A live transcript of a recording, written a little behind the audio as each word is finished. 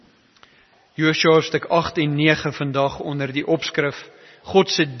Josua hoofstuk 8 en 9 vandag onder die opskrif God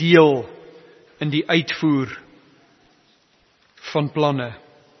se deel in die uitvoer van planne.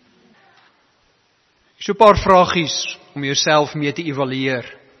 So 'n paar vragies om jouself mee te evalueer.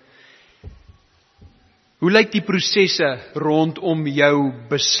 Hoe lyk die prosesse rondom jou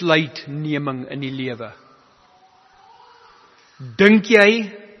besluitneming in die lewe? Dink jy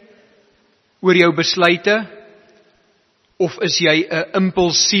oor jou besluite? Of is jy 'n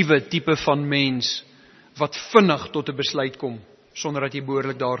impulsiewe tipe van mens wat vinnig tot 'n besluit kom sonder dat jy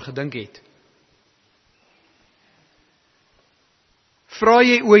behoorlik daar gedink het? Vra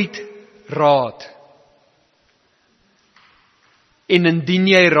jy ooit raad? En indien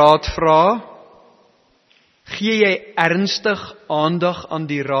jy raad vra, gee jy ernstig aandag aan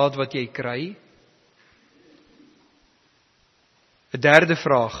die raad wat jy kry? 'n derde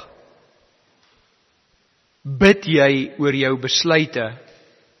vraag. Bid jy oor jou besluite?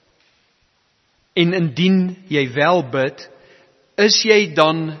 En indien jy wel bid, is jy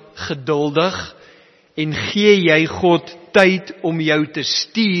dan geduldig en gee jy God tyd om jou te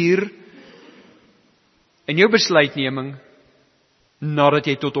stuur in jou besluitneming nadat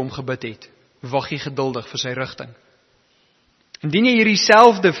jy tot hom gebid het? Wag jy geduldig vir sy rigting? Indien jy hierdie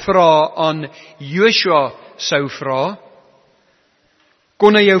selfde vraag aan Josua sou vra,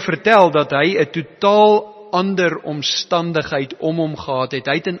 kon hy jou vertel dat hy 'n totaal ander omstandigheid om hom gehad het.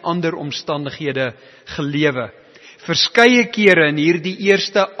 Hy het in ander omstandighede gelewe. Verskeie kere in hierdie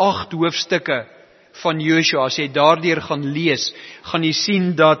eerste 8 hoofstukke van Josua, as jy daardeur gaan lees, gaan jy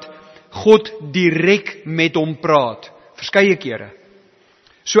sien dat God direk met hom praat. Verskeie kere.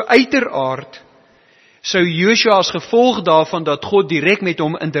 So uiteraard sou Josua as gevolg daarvan dat God direk met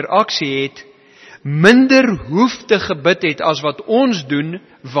hom interaksie het, minder hoef te gebid het as wat ons doen,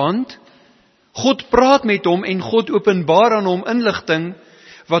 want God praat met hom en God openbaar aan hom inligting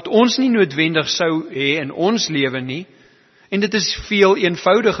wat ons nie noodwendig sou hê in ons lewe nie, en dit is veel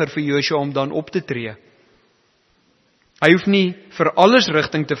eenvoudiger vir Josua om dan op te tree. Hy hoef nie vir alles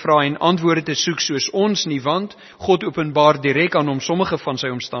rigting te vra en antwoorde te soek soos ons nie, want God openbaar direk aan hom sommige van sy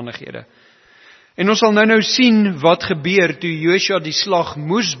omstandighede. En ons sal nou sien wat gebeur toe Josua die slag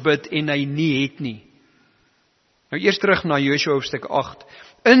moes bid en hy nie het nie. Nou eers terug na Josua hoofstuk 8.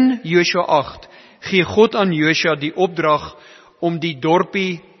 In Josua 8 gee God aan Josua die opdrag om die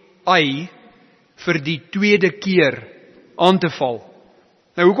dorpie Ai vir die tweede keer aan te val.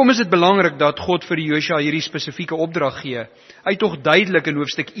 Nou hoekom is dit belangrik dat God vir Josua hierdie spesifieke opdrag gee? Hy het tog duidelik in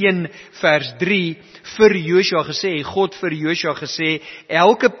hoofstuk 1 vers 3 vir Josua gesê, God vir Josua gesê,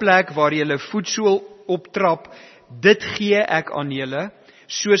 elke plek waar julle voetsool optrap, dit gee ek aan julle,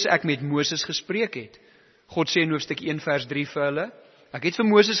 soos ek met Moses gespreek het. God sê in hoofstuk 1 vers 3 vir hulle, ek het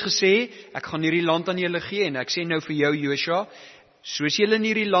vir Moses gesê, ek gaan hierdie land aan julle gee, en ek sê nou vir jou Josua, soos julle in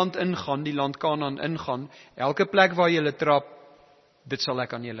hierdie land ingaan, die land Kanaan ingaan, elke plek waar julle trap, dit sal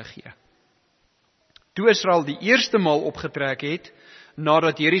ek aan julle gee. Toe Israel die eerste maal opgetrek het,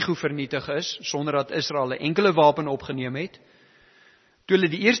 nadat Jerigo vernietig is, sonder dat Israel 'n enkele wapen opgeneem het, toe hulle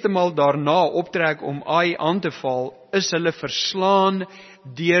die eerste maal daarna optrek om Ai aan te val, is hulle verslaan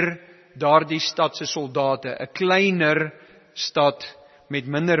deur daardie stad se soldate, 'n kleiner stad met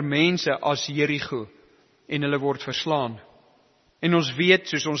minder mense as Jerigo, en hulle word verslaan. En ons weet,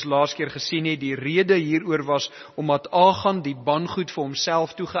 soos ons laas keer gesien het, die rede hieroor was, omdat Agan die bangoed vir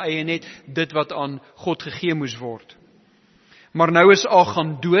homself toegeëien het, dit wat aan God gegee moes word. Maar nou is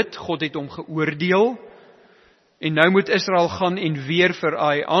Agan dood, God het hom geoordeel, en nou moet Israel gaan en weer vir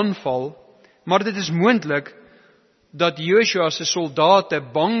Ai aanval, maar dit is moontlik, dat Josua se soldate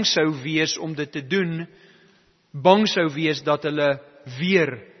bang sou wees om dit te doen, bang sou wees dat hulle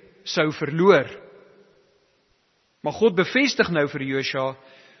weer sou verloor. Maar God bevestig nou vir Josua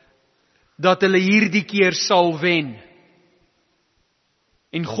dat hulle hierdie keer sal wen.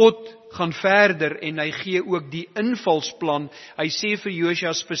 En God gaan verder en hy gee ook die invalsplan. Hy sê vir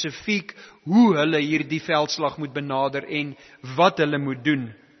Josua spesifiek hoe hulle hierdie veldslag moet benader en wat hulle moet doen.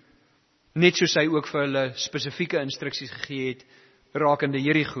 Net soos hy ook vir hulle spesifieke instruksies gegee het rakende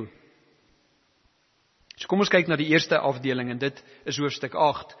Jerigo. So kom ons kyk na die eerste afdeling en dit is hoofstuk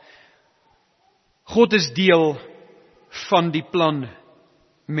 8. God is deel van die plan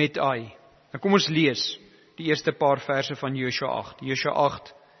met Ai. Nou kom ons lees die eerste paar verse van Josua 8. Josua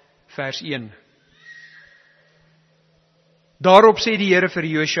 8 vers 1. Daarop sê die Here vir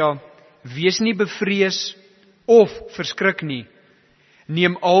Josua, wees nie bevrees of verskrik nie.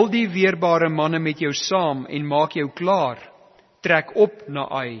 Neem al die weerbare manne met jou saam en maak jou klaar. Trek op na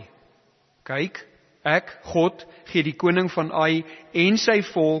Ai. Kyk, ek, God, gee die koning van Ai en sy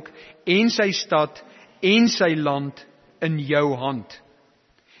volk en sy stad en sy land in jou hand.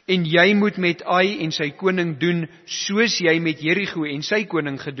 en jy moet met Ai en sy koning doen, soos jy met Jerigo en sy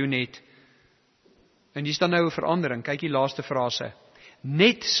koning gedoen het. En hier staan nou 'n verandering, kyk die laaste frase.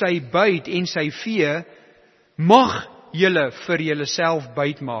 Net sy buit en sy vee mag julle vir julleself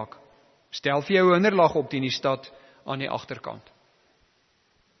buit maak. Stel vir jou 'n hinderlaag op teen die stad aan die agterkant.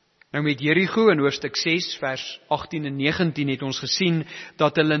 Nou met Jerigo in hoofstuk 6 vers 18 en 19 het ons gesien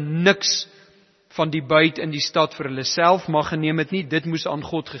dat hulle niks van die buit in die stad vir hulle self mag geneem het nie, dit moes aan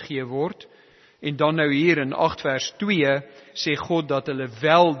God gegee word. En dan nou hier in 8 vers 2 sê God dat hulle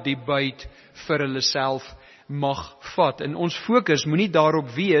wel die buit vir hulle self mag vat. En ons fokus moenie daarop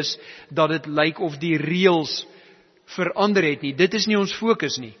wees dat dit lyk of die reëls verander het nie. Dit is nie ons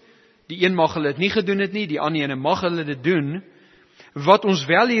fokus nie. Die een mag hulle dit nie gedoen het nie, die ander ene mag hulle dit doen. Wat ons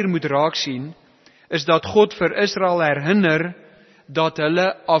wel hier moet raak sien, is dat God vir Israel herinner dat hulle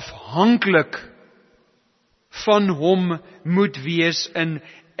afhanklik van hom moet wees in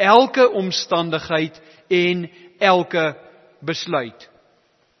elke omstandigheid en elke besluit.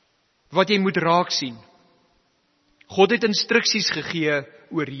 Wat jy moet raak sien. God het instruksies gegee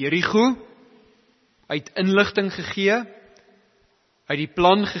oor Jerigo, uit inligting gegee, uit die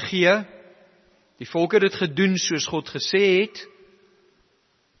plan gegee, die volk het dit gedoen soos God gesê het,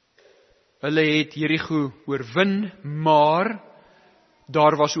 hulle het Jerigo oorwin, maar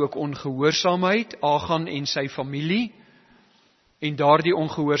daar was ook ongehoorsaamheid, Achan en sy familie, en daardie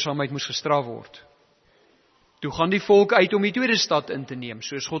ongehoorsaamheid moes gestraf word. Toe gaan die volk uit om die tweede stad in te neem,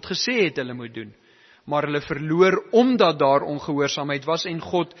 soos God gesê het hulle moet doen. Maar hulle verloor omdat daar ongehoorsaamheid was en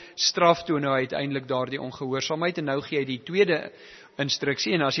God straf toe nou uiteindelik daardie ongehoorsaamheid. En nou gee hy die tweede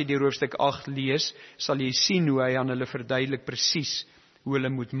instruksie en as jy die hoofstuk 8 lees, sal jy sien hoe hy aan hulle verduidelik presies hoe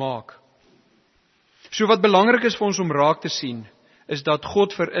hulle moet maak. So wat belangrik is vir ons om raak te sien, is dat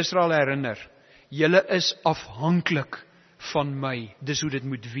God vir Israel herinner, julle is afhanklik van my, dis hoe dit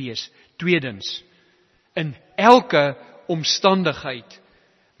moet wees. Tweedens, in elke omstandigheid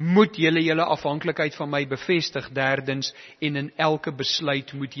moet julle afhanklikheid van my bevestig. Derdens, en in elke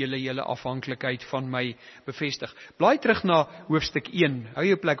besluit moet julle afhanklikheid van my bevestig. Blaai terug na hoofstuk 1, hou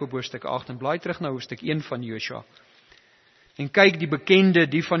jou plek op hoofstuk 8 en blaai terug na hoofstuk 1 van Josua. En kyk die bekende,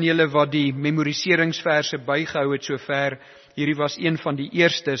 die van julle wat die memoriseringsverse bygehou het sover, hierdie was een van die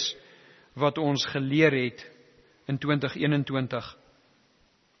eerstes wat ons geleer het in 2021.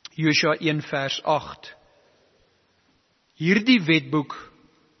 Josua 1 vers 8. Hierdie wetboek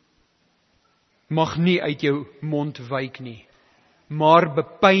mag nie uit jou mond wyk nie, maar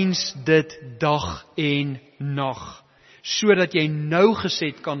bepeins dit dag en nag, sodat jy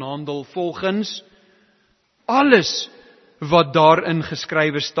nougeset kan handel volgens alles wat daarin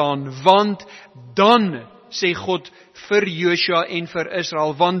geskrywe staan, want dan, sê God vir Josua en vir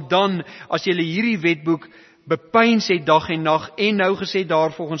Israel, want dan, as julle hierdie wetboek bepeins het dag en nag en nougeset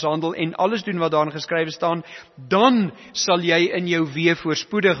daar volgens handel en alles doen wat daarin geskrywe staan, dan sal jy in jou weë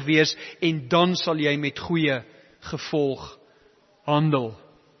voorspoedig wees en dan sal jy met goeie gevolg handel.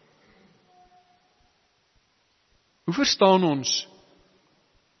 Hoe verstaan ons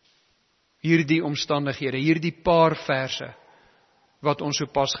hierdie omstandighede, hierdie paar verse wat ons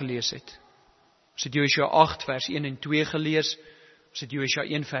sopas gelees het? Ons het Josua 8 vers 1 en 2 gelees, ons het Josua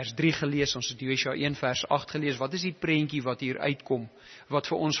 1 vers 3 gelees, ons het Josua 1 vers 8 gelees. Wat is die prentjie wat hier uitkom, wat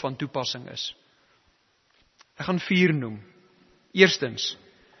vir ons van toepassing is? Ek gaan 4 noem. Eerstens,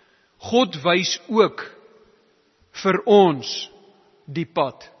 God wys ook vir ons die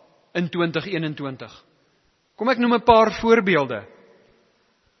pad in 2021. Kom ek noem 'n paar voorbeelde.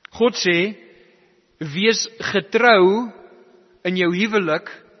 God sê, wees getrou in jou huwelik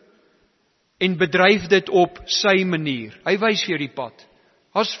en bedryf dit op sy manier. Hy wys vir jou die pad.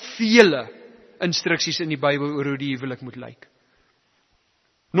 Daar's vele instruksies in die Bybel oor hoe die huwelik moet lyk.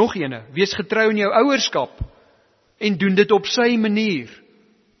 Nog ene, wees getrou in jou ouerskap en doen dit op sy manier.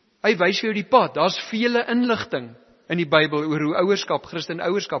 Hy wys vir jou die pad. Daar's vele inligting in die Bybel oor hoe ouerskap, Christen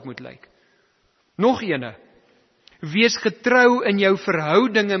ouerskap moet lyk. Nog ene, wees getrou in jou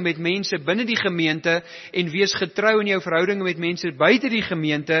verhoudinge met mense binne die gemeente en wees getrou in jou verhoudinge met mense buite die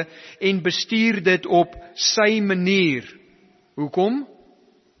gemeente en bestuur dit op sy manier. Hoekom?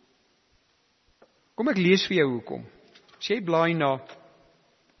 Kom ek lees vir jou hoekom. As jy blaai na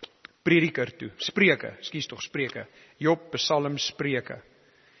Prediker toe, Spreuke, Job, Psalm, Spreuke.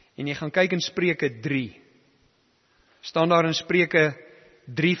 En jy gaan kyk in Spreuke 3. Staan daar in Spreuke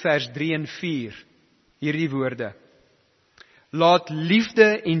 3 vers 3 en 4 hierdie woorde. Laat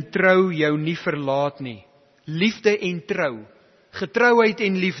liefde en trou jou nie verlaat nie. Liefde en trou. Getrouheid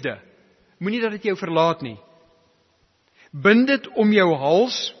en liefde. Moenie dat dit jou verlaat nie. Bind dit om jou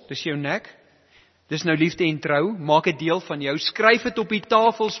hals, dis jou nek. Dis nou liefde en trou, maak dit deel van jou, skryf dit op die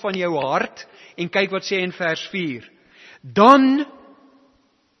tafels van jou hart, en kyk wat sê in vers 4. Dan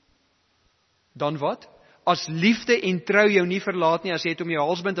wat? As liefde en trou jou nie verlaat nie, as jy dit om jou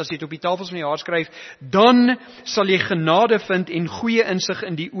hals bind, as jy dit op die tafels van jou hart skryf, dan sal jy genade vind en goeie insig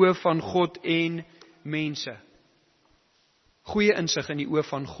in die oë van God en mense. Goeie insig in die oë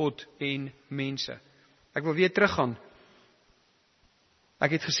van God en mense. Ek wil weer teruggaan.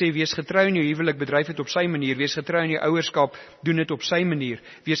 Ek het gesê, wees getrou in jou huwelik, bedryf dit op sy manier, wees getrou in jou ouerskap, doen dit op sy manier,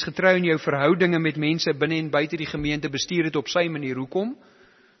 wees getrou in jou verhoudinge met mense binne en buite die gemeente, bestuur dit op sy manier. Hoekom?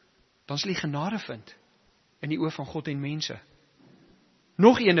 Dan sal jy genade vind in die oë van God en mense.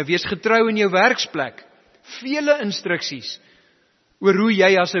 Nog ene, wees getrou in jou werksplek. Vele instruksies oor hoe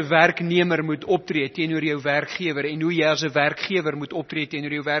jy as 'n werknemer moet optree teenoor jou werkgewer en hoe jy as 'n werkgewer moet optree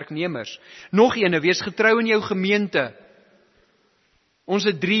teenoor jou werknemers. Nog ene, wees getrou in jou gemeente. Ons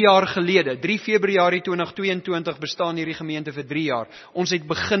het 3 jaar gelede, 3 Februarie 2022 bestaan hierdie gemeente vir 3 jaar. Ons het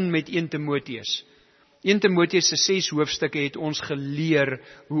begin met 1 Timoteus. 1 Timoteus se 6 hoofstukke het ons geleer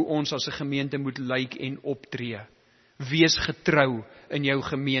hoe ons as 'n gemeente moet lyk en optree. Wees getrou in jou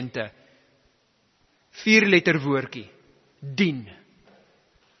gemeente. 4-letter woordjie, dien.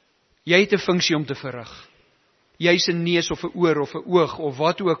 Jy het 'n funksie om te verrig. Jy's 'n neus of 'n oor of 'n oog of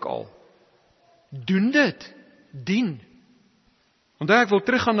wat ook al. Doen dit, dien. Onthou, ek wil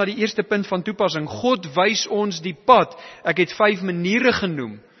teruggaan na die eerste punt van toepassing. God wys ons die pad. Ek het 5 maniere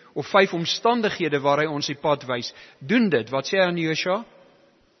genoem, of 5 omstandighede waar hy ons die pad wys. Doen dit. Wat sê hy aan Josua?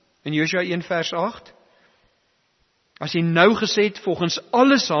 In Josua 1 vers 8? As jy nougeset volgens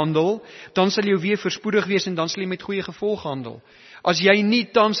alles handel, dan sal jy weer voorspoedig wees en dan sal jy met goeie gevolg handel. As jy nie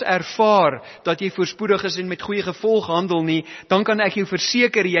tans ervaar dat jy voorspoedig is en met goeie gevolg handel nie, dan kan ek jou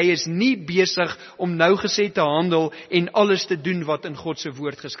verseker, jy is nie besig om nougeset te handel en alles te doen wat in God se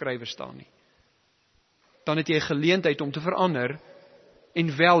woord geskrywe staan nie. Dan het jy geleentheid om te verander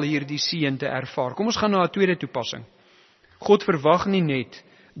en wel hierdie seën te ervaar. Kom ons gaan na 'n tweede toepassing. God verwag nie net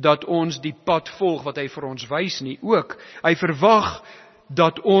dat ons die pad volg wat hy vir ons wys nie, ook hy verwag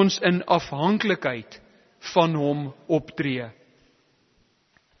dat ons in afhanklikheid van hom optree.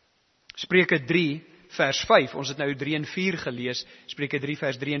 Spreuke 3 vers 5, ons het nou 3 en 4 gelees, Spreuke 3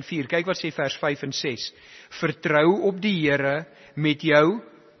 vers 3 en 4, kyk wat sê vers 5 en 6, vertrou op die Here met jou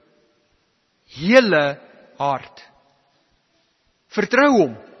hele hart. Vertrou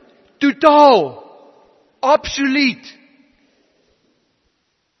hom, totaal, absoluut.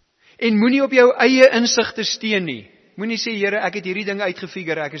 En moenie op jou eie insigte steun nie. Moenie sê, Here, ek het hierdie ding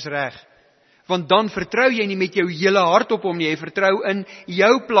uitgefigure, ek is reg. Want dan vertrou jy nie met jou hele hart op hom nie, jy vertrou in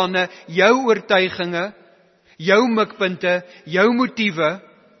jou planne, jou oortuiginge, jou mikpunte, jou motiewe.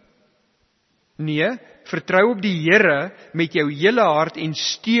 Nee, vertrou op die Here met jou hele hart en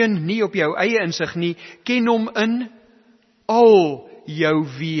steun nie op jou eie insig nie, ken hom in al jou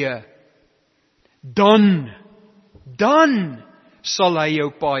weë. Dan sal hy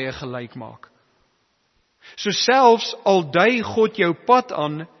jou paaie gelyk maak. So selfs al dui God jou pad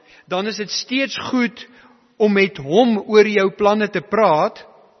aan, dan is dit steeds goed om met hom oor jou planne te praat,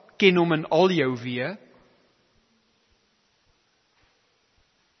 ken hom in al jou weë.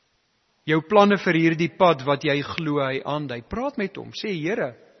 Jou planne vir hierdie pad wat jy glo hy aandui, praat met hom, sê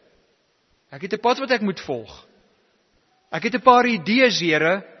Here, ek het 'n pad wat ek moet volg. Ek het 'n paar idees,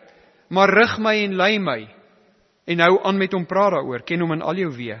 Here, maar rig my en lei my. En hou aan met hom, praat daaroor, ken hom in al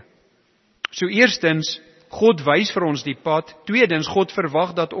jou weë. So eerstens, God wys vir ons die pad. Tweedens, God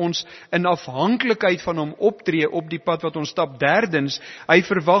verwag dat ons in afhanklikheid van hom optree op die pad wat ons stap. Derdens, hy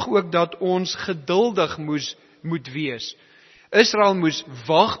verwag ook dat ons geduldig moet wees. Israel moes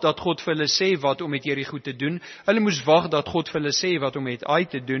wag dat God vir hulle sê wat om met hierdie goed te doen. Hulle moes wag dat God vir hulle sê wat om met Ai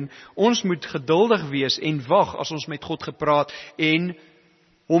te doen. Ons moet geduldig wees en wag as ons met God gepraat en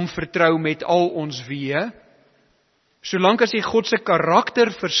hom vertrou met al ons weë. Solank as jy God se karakter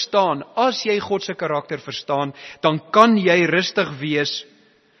verstaan, dan kan jy rustig wees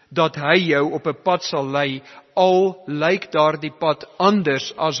dat hy jou op 'n pad sal lei, al lyk daardie pad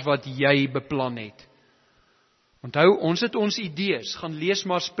anders as wat jy beplan het. Onthou, ons het ons idees, gaan lees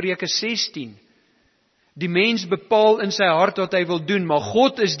maar Spreuke 16. Die mens bepaal in sy hart wat hy wil doen, maar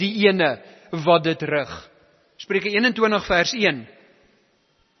God is die ene wat dit rig. Spreuke 21 vers 1.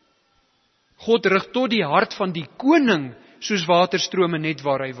 God rig tot die hart van die koning, soos waterstrome net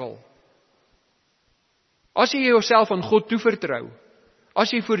waar hy wil. As jy jouself aan God toevertrou,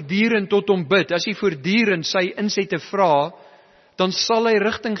 as jy voortdurend tot hom bid, as jy voortdurend sy insette vra, dan sal hy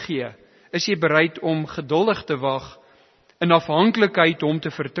rigting gee. Is jy bereid om geduldig te wag, in afhanklikheid hom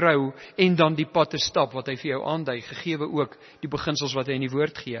te vertrou, en dan die pad te stap wat hy vir jou aandui, gegeewe ook die beginsels wat hy in die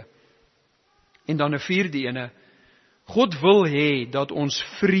woord gee. En dan 'n vierde ene, God wil hê dat ons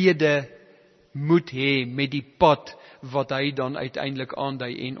vrede moet hê met die pad wat hy dan uiteindelik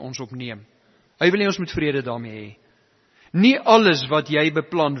aandui en ons opneem. Hy wil hê ons moet vrede daarmee hê. Nie alles wat jy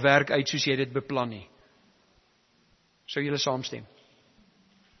beplan werk uit soos jy dit beplan nie. Sou julle saamstem?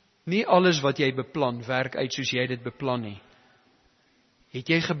 Nie alles wat jy beplan werk uit soos jy dit beplan nie. Het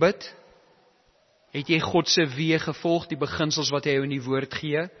jy gebid? Het jy God se weë gevolg, die beginsels wat hy jou in die woord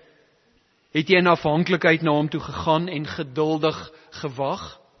gee? Het jy in afhanklikheid na hom toe gegaan en geduldig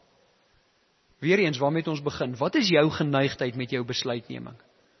gewag? Weereens, waarmee het ons begin? Wat is jou geneigtheid met jou besluitneming?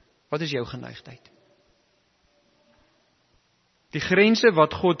 Wat is jou geneigtheid? Die grense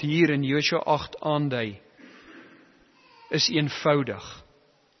wat God hier in Josua 8 aandui, is eenvoudig.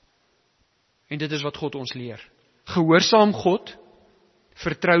 En dit is wat God ons leer. Gehoorsaam God,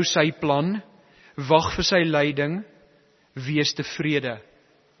 vertrou sy plan, wag vir sy leiding, wees tevrede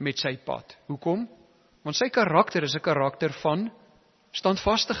met sy pad. Hoekom? Want sy karakter is 'n karakter van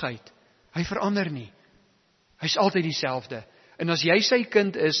standvastigheid. Hy verander nie. Hy's altyd dieselfde. En as jy sy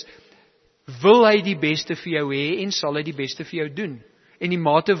kind is, wil hy die beste vir jou hê en sal hy die beste vir jou doen. En die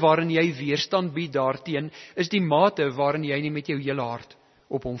mate waarin jy weerstand bied daarteen, is die mate waarin jy nie met jou hele hart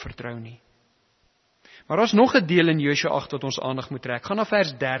op hom vertrou nie. Maar daar's nog 'n deel in Josua 8 wat ons aandag moet trek. Gaan na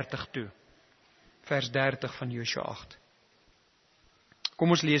vers 30 toe. Vers 30 van Josua 8. Kom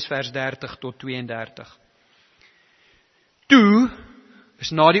ons lees vers 30 tot 32. Toe,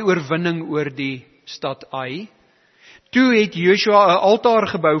 is na die oorwinning oor die stad Ai, toe het Josua 'n altaar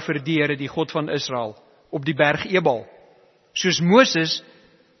gebou vir die Here, die God van Israel, op die berg Ebal, soos Moses,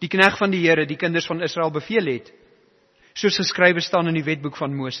 die knegt van die Here, die kinders van Israel beveel het, soos geskrywe staan in die wetboek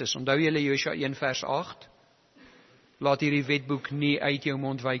van Moses. Onthou julle Josua 1 vers 8? Laat hierdie wetboek nie uit jou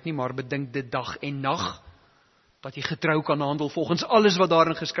mond wyk nie, maar bedink dit dag en nag, dat jy getrou kan handel volgens alles wat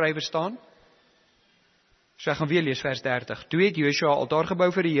daarin geskrywe staan. So ek gaan weer lees vers 30. Toe het Josua 'n altaar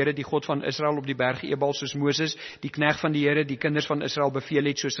gebou vir die Here, die God van Israel, op die berg Ebal, soos Moses, die knegt van die Here, die kinders van Israel beveel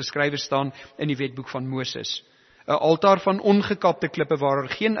het, soos geskrywe staan in die wetboek van Moses. 'n Altaar van ongekapte klippe waar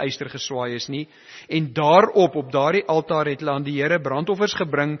geen yster geswaai is nie, en daarop, op daardie altaar het hulle aan die Here brandoffers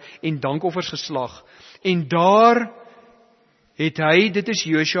gebring en dankoffers geslag. En daar het hy, dit is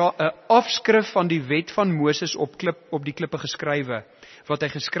Josua, 'n afskrif van die wet van Moses op die klippe geskrywe, wat hy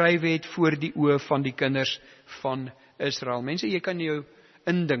geskrywe het voor die oë van die kinders van Israel. Mense, jy kan jou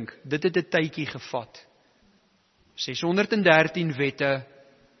indink, dit het 'n tydjie gevat. 613 wette,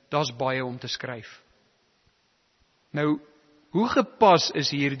 daar's baie om te skryf. Nou, hoe gepas is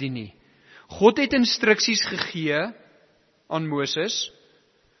hierdie nie? God het instruksies gegee aan Moses.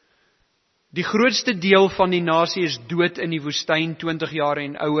 Die grootste deel van die nasie is dood in die woestyn, 20 jaar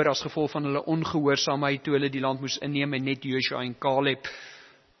en ouer, as gevolg van hulle ongehoorsaamheid toe hulle die land moes inneem, en net Josua en Caleb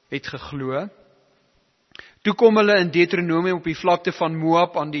het geglo. Toe kom hulle in Deuteronomium op die vlakte van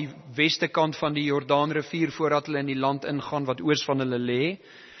Moab, aan die weste kant van die Jordaanrivier, voordat hulle in die land ingaan wat oos van hulle lê.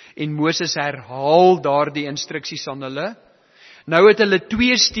 En Moses herhaal daar die instruksies aan hulle. Nou het hulle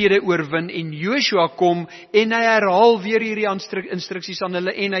 2 stede oorwin en Josua kom en hy herhaal weer hierdie instruksies aan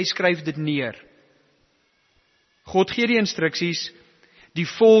hulle en hy skryf dit neer. God gee die instruksies, die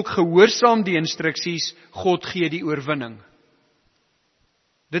volk gehoorsaam die instruksies, God gee die oorwinning.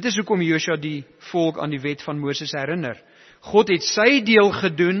 Dit is hoekom Josua die volk aan die wet van Moses herinner. God het sy deel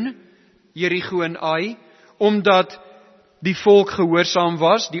gedoen, Jerigo en Ai, omdat die volk gehoorsaam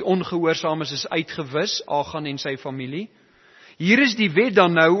was, die ongehoorsaames is uitgewis, Achan en sy familie. Hier is die wet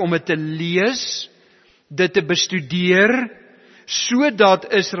dan nou om dit te lees, dit te bestudeer,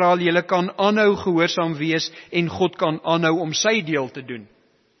 sodat Israel julle kan aanhou gehoorsaam wees en God kan aanhou om sy deel te doen.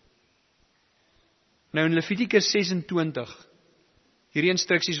 Nou in Levitikus 26, hierdie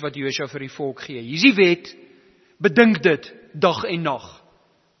instruksies wat Josua vir die volk gee. Hier is die wet, bedink dit dag en nag.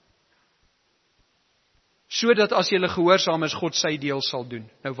 Sodat as julle gehoorsaam is, God sy deel sal doen.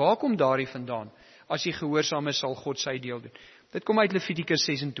 Nou waar kom daardie vandaan? As jy gehoorsaam is, sal God sy deel doen. Dit kom uit Levitikus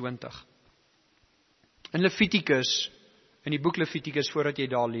 26. In Levitikus, in die boek Levitikus, voordat jy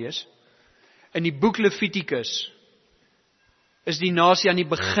daar lees, in die boek Levitikus is die nasie aan die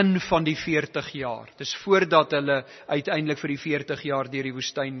begin van die 40 jaar. Dis voordat hulle uiteindelik vir die 40 jaar deur die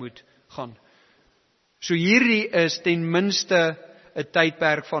woestyn moet gaan. So hierdie is ten minste 'n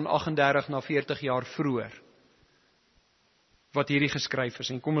tydperk van 38 na 40 jaar vroeër wat hierdie geskryf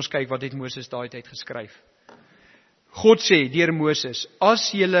is. En kom ons kyk wat het Moses daai tyd geskryf. God sê deur Moses,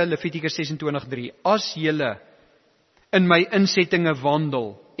 as julle, Levitikus 26:3, as julle in my insettinge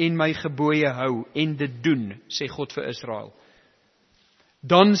wandel en my gebooie hou en dit doen, sê God vir Israel,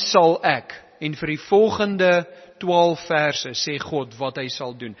 dan sal ek, en vir die volgende 12 verse sê God wat hy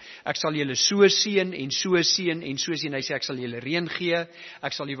sal doen. Ek sal julle so seën en so seën en so seën. Hy sê ek sal julle reën gee,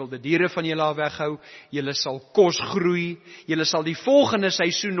 ek sal die wilde diere van julle af weghou, julle sal kos groei, julle sal die volgende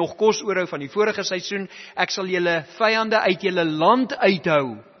seisoen nog kos oorhou van die vorige seisoen, ek sal julle vyande uit julle land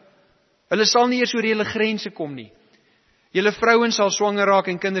uithou. Hulle sal nie eers oor julle grense kom nie. Julle vrouens sal swanger raak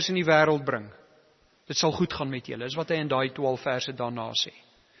en kinders in die wêreld bring. Dit sal goed gaan met julle, is wat hy in daai 12 verse daarna sê.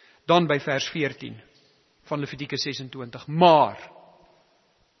 Dan by vers 14 van Levitikus 26. Maar,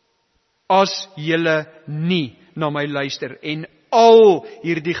 as julle nie na my luister en al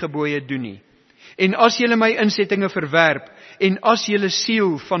hierdie gebooie doen nie, en as julle my insettinge verwerp, en as julle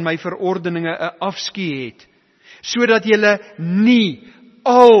siel van my verordeninge 'n afskeid het, sodat julle nie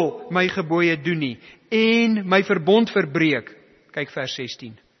al my gebooie doen nie, en my verbond verbreek, kyk vers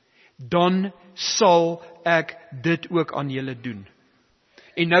 16, dan sal ek dit ook aan julle doen.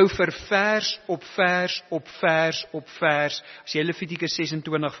 En nou vir vers op vers op vers op vers, as jy Levitikus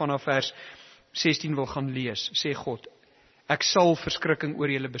 26 vanaf vers 16 wil gaan lees, sê God, ek sal verskrikking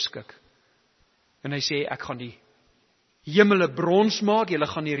oor julle beskik. En hy sê, ek gaan die hemele brons maak, julle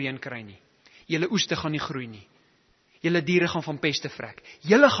gaan nie reën kry nie. Julle oeste gaan nie groei nie. Julle diere gaan van peste vrek.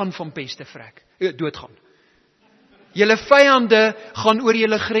 Julle gaan van peste vrek, doodgaan. Julle vyande gaan oor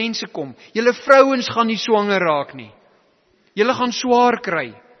julle grense kom. Julle vrouens gaan nie swanger raak nie. Julle gaan swaar kry.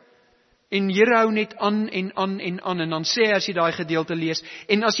 En Here hou net aan en aan en aan. En dan sê hy, as jy daai gedeelte lees,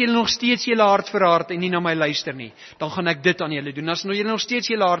 en as julle nog steeds julle hart verhard en nie na my luister nie, dan gaan ek dit aan julle doen. As julle nog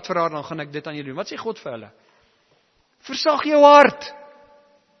steeds julle hart verhard, dan gaan ek dit aan julle doen. Wat sê God vir hulle? Versag jou hart.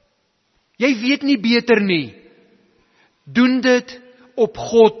 Jy weet nie beter nie. Doen dit op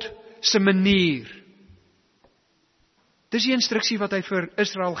God se manier. Dis die instruksie wat hy vir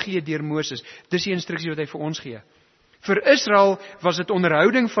Israel gee deur Moses. Dis die instruksie wat hy vir ons gee. Vir Israel was dit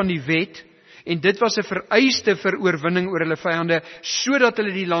onderhouding van die wet, en dit was 'n vereiste vir oorwinning oor hulle vyande, sodat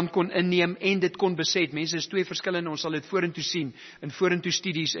hulle die land kon inneem en dit kon beset. Mense, is twee verskillende, ons sal dit vorentoe sien, in vorentoe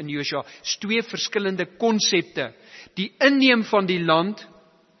studies in Josua, is twee verskillende konsepte. Die inneem van die land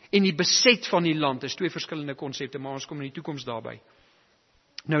en die beset van die land is twee verskillende konsepte, maar ons kom in die toekoms daarby.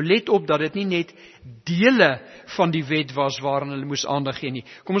 Nou let op dat dit nie net dele van die wet was waaraan hulle moes aandag gee nie.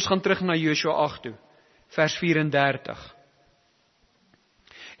 Kom ons gaan terug na Josua 8 toe, vers 34.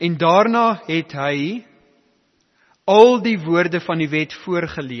 En daarna het hy al die woorde van die wet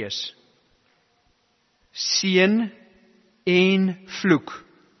voorgelees. Seën en vloek.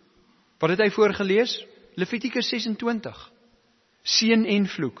 Wat het hy voorgelees? Levitikus 26. Seën en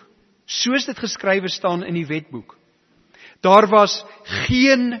vloek. Soos dit geskrywe staan in die wetboek. Daar was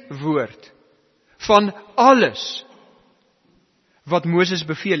geen woord van alles wat Moses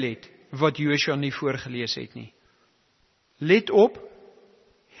beveel het, wat Josua nie voorgelees het nie. Let op,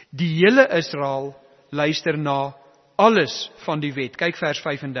 die hele Israel luister na alles van die wet. Kyk vers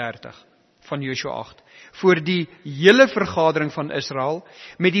 35 van Josua 8. Voor die hele vergadering van Israel,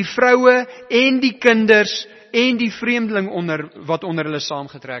 met die vroue en die kinders en die vreemdeling wat onder hulle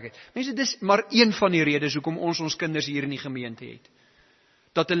saamgetrek het. Mense, dis maar een van die redes hoekom ons kinders hier in die gemeente het.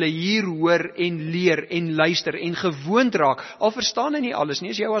 Dat hulle hier hoor en leer en luister en gewoond raak. Al verstaan hy nie alles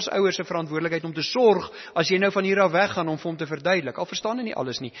nie, is jou as ouers se verantwoordelikheid om te sorg, as jy nou van hier af weggaan om vir hom te verduidelik. Al verstaan hy nie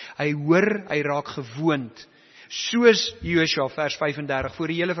alles nie. Hy hoor, hy raak gewoond. Soos Josua vers 35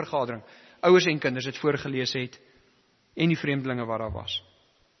 voor die hele vergadering, ouers en kinders het voorgelees het, en die vreemdelinge wat daar was.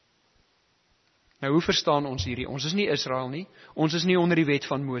 Nou, hoe verstaan ons hierdie? Ons is nie Israel nie, ons is nie onder die wet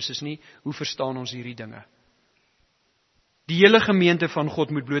van Moses nie. Hoe verstaan ons hierdie dinge? Die hele gemeente van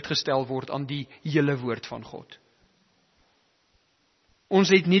God moet blootgestel word aan die hele woord van God. Ons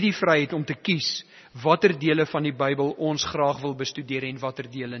het nie die vryheid om te kies watter dele van die Bybel ons graag wil bestudeer en watter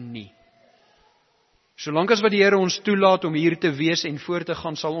dele nie. Solank as wat die Here ons toelaat om hier te wees en voort te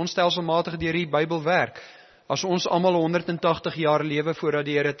gaan, sal ons stelselmatig deur die Bybel werk. As ons almal 180 jaar lewe voordat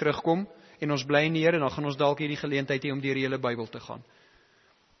die Here terugkom, en ons bly in die Here, dan gaan ons dalk hierdie geleentheid hê om deur die hele Bybel te gaan.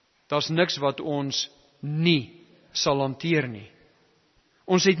 Daar's niks wat ons nie sal hanteer nie.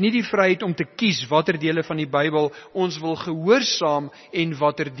 Ons het nie die vryheid om te kies watter dele van die Bybel ons wil gehoorsaam en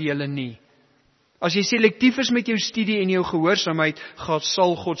watter dele nie. As jy selektief is met jou studie en jou gehoorsaamheid,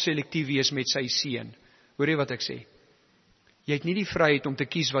 sal God selektief wees met sy seun. Hoor jy wat ek sê? Jy het nie die vryheid om te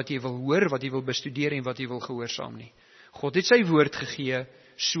kies wat jy wil hoor, wat jy wil bestudeer en wat jy wil gehoorsaam nie. God het sy woord gegee,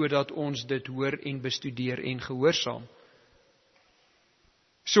 sodat ons dit hoor en bestudeer en gehoorsaam.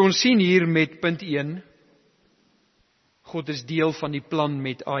 So ons sien hier met punt 1, God is deel van die plan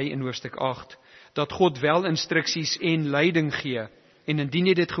met Ai in hoofstuk 8, dat God wel instruksies en leiding gee, en indien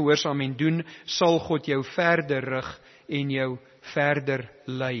jy dit gehoorsaam en doen, sal God jou verder rig en jou verder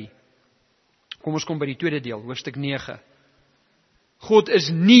lei. Kom ons kom by die tweede deel, hoofstuk 9. God is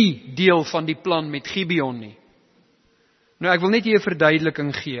nie deel van die plan met Gibeon nie. Nou ek wil net hier 'n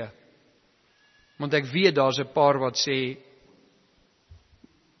verduideliking gee. Want ek weet daar's 'n paar wat sê,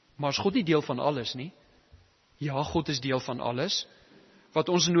 maar is God nie deel van alles nie? Ja, God is deel van alles. Wat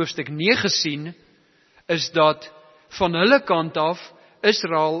ons in hoofstuk 9 sien, is dat van hulle kant af,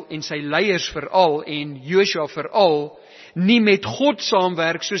 Israel en sy leiers veral, en Josua veral, nie met God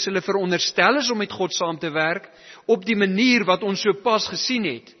saamwerk, soos hulle veronderstel is om met God saam te werk, op die manier wat ons so pas gesien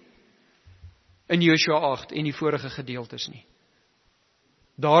het, in Josua 8 en die vorige gedeeltes nie.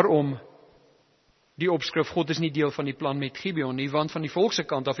 Daarom, die opskrif, God is nie deel van die plan met Gibeon nie, want van die volk se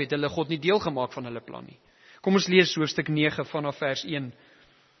kant af het hulle God nie deel gemaak van hulle plan nie. Kom ons lees hoofstuk 9 vanaf vers 1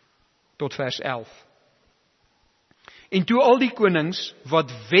 tot vers 11. En toe al die konings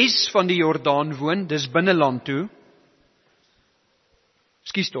wat wes van die Jordaan woon, dis binneland toe,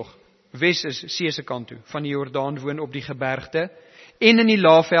 wes is see se kant toe, van die Jordaan woon op die gebergte, en in die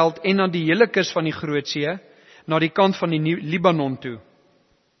laafveld, en aan die hele kus van die Grootsee, na die kant van die Libanon toe.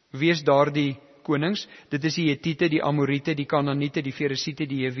 Wees daar die konings, dit is die Hetiete, die Amoriete, die Kanaaniete, die Feresiete,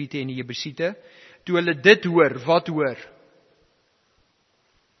 die Jewiete en die Jebusiete. Toe hulle dit hoor, wat hoor?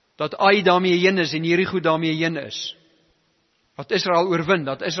 Dat Ai daarmee heen is en Jerigo daarmee heen is. Dat Israel oorwin,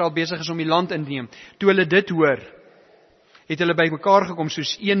 dat Israel besig is om die land in te neem. Toe hulle dit hoor, het hulle by mekaar gekom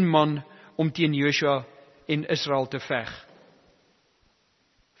soos een man om teen Josua en Israel te veg.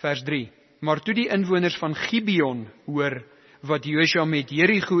 Vers 3. Maar toe die inwoners van Gibeon hoor wat Josua met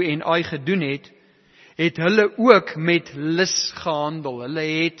Jerigo en Ai gedoen het, het hulle ook met lus gehandel. Hulle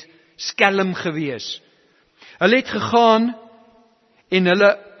het skelm gewees. Hulle het gegaan en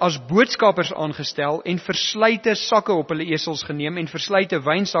hulle as boodskappers aangestel en verslyte sakke op hulle esels geneem en verslyte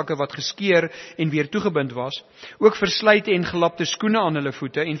wynsakke wat geskeur en weer toegebind was, ook verslyte en gelapte skoene aan hulle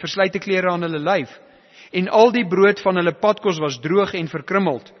voete en verslyte klere aan hulle lyf. En al die brood van hulle padkos was droog en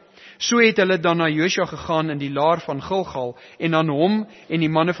verkrummeld. So het hulle dan na Josua gegaan in die laar van Gilgal en aan hom en die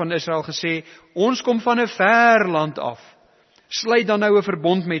manne van Israel gesê, ons kom van 'n ver land af. Sluit dan nou 'n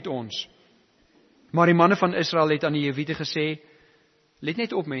verbond met ons. Maar die manne van Israel het aan die Jewiete gesê, let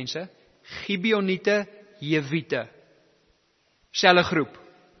net op mense, Gibeoniete, Jewiete, selfe groep.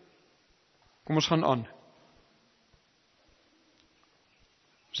 Kom ons gaan aan.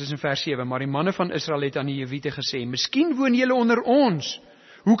 Dit is in vers 7, maar die manne van Israel het aan die Jewiete gesê, miskien woon julle onder ons,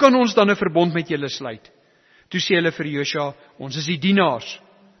 hoe kan ons dan 'n verbond met julle sluit? Toe sê hulle vir Josua, ons is die dienaars.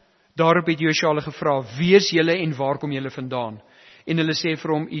 Daarop het Josua hulle gevra, wie is julle en waar kom julle vandaan? En hulle sê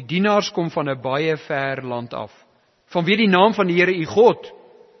vir hom, u dienaars kom van 'n baie ver land af. Vanweë die naam van die Here u God,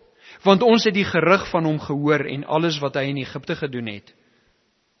 want ons het die gerug van hom gehoor en alles wat hy in Egipte gedoen het.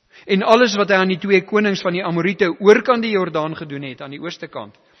 En alles wat hy aan die twee konings van die Amoriete oorkant die Jordaan gedoen het, aan die ooste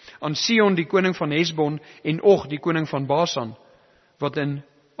kant, aan Sion die koning van Hesbon en Og die koning van Basan, wat in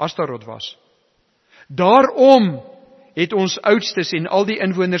Astarot was. Daarom het ons oudstes en al die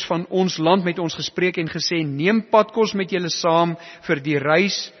inwoners van ons land met ons gespreek en gesê, neem padkos met julle saam vir die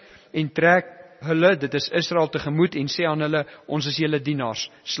reis en trek hulle, dit is Israel tegemoet en sê aan hulle, ons is julle dienaars,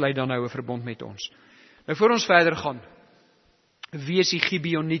 sluit dan nou 'n verbond met ons. Nou voor ons verder gaan, wie is die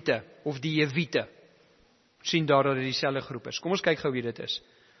Gibeoniete of die Jewiete? Sien daar dat dit dieselfde groep is. Kom ons kyk gou wie dit is.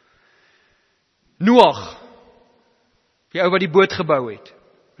 Noag, die ou wat die boot gebou het,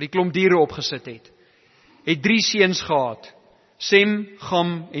 wat die klomp diere opgesit het 3 seuns gehad, Sem,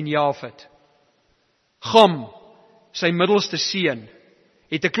 Gam en Jafet. Gam, sy middelste seun,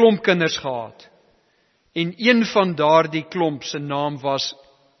 het 'n klomp kinders gehad. En een van daardie klomp se naam was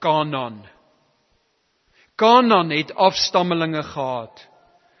Kanaan. Kanaan het afstammelinge gehad.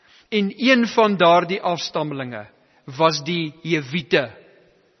 En een van daardie afstammelinge was die Jewiete.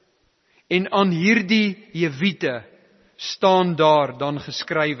 En aan hierdie Jewiete staan daar dan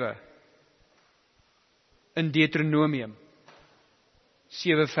geskrywe in Deuteronomium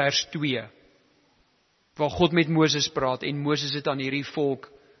 7 vers 2, waar God met Moses praat en Moses het aan hierdie volk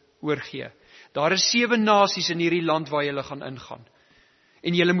oorgee. Daar is 7 nasies in hierdie land waar julle gaan ingaan.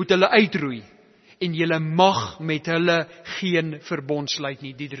 En julle moet hulle uitroei. En julle mag met hulle geen verbond sluit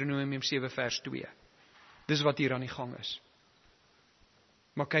nie. Deuteronomium 7 vers 2. Dis wat hier aan die gang is.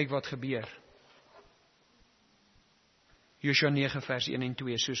 Maar kyk wat gebeur. Josua 9 vers 1 en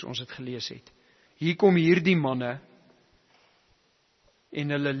 2, soos ons het gelees het. Hier kom hierdie manne,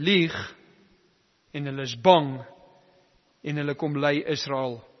 en hulle lieg, en hulle is bang, en hulle kom lei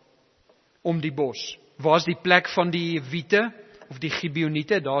Israel om die bos. Waar is die plek van die Jewiete, of die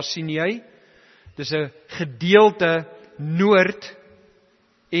Gibeoniete? Daar sien jy, dis 'n gedeelte noord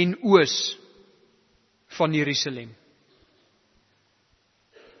en oos van Jerusalem.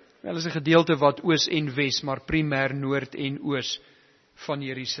 Wel, is 'n gedeelte wat oos en wes, maar primêr noord en oos van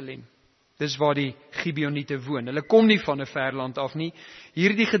Jerusalem. Dis waar die Gibeoniete woon. Hulle kom nie van 'n ver land af nie.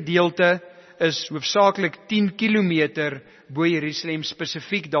 Hierdie gedeelte is hoofsaaklik 10 kilometer bo Jerusalem,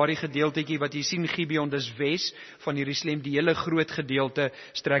 spesifiek daardie gedeeltetjie wat jy sien, Gibeon, dis wes van Jerusalem. Die hele groot gedeelte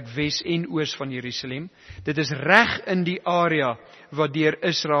strek wes en oos van Jerusalem. Dit is reg in die area wat deur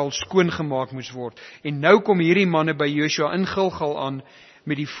Israel skoongemaak moes word. En nou kom hierdie manne by Josua in Gilgal aan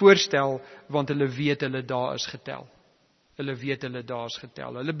met die voorstel, want hulle weet hulle daar is getel.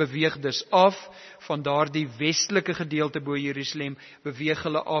 Hulle beweeg dus af van daardie westelike gedeelte bo Jerusalem, beweeg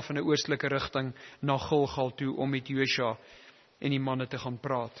hulle af in 'n oostelike rigting na Gilgal toe om met Josua en die manne te gaan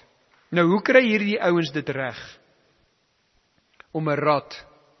praat. Nou, hoe kry hierdie ouens dit reg om 'n rad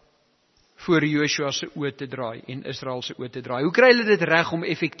voor Josua se oë te draai en Israel se oë te draai? Hoe kry hulle dit reg om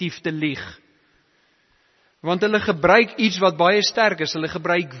effektief te lieg? Want hulle gebruik iets wat baie sterk is. Hulle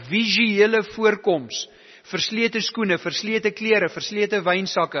gebruik visuele voorkoms. Verslete skoene, verslete klere, verslete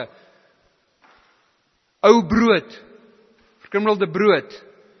wynsakke. Ou brood, verkrummelde brood.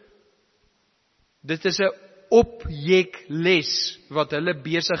 Dit is 'n objekles wat hulle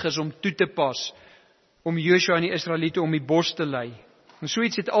besig is om toe te pas, om Josua en die Israeliete om die bos te lei. En so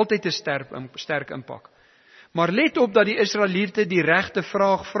iets het altyd 'n sterk impak. Maar let op dat die Israeliete die regte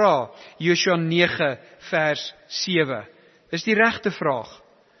vraag vra. Josua 9 vers 7. Is die regte vraag.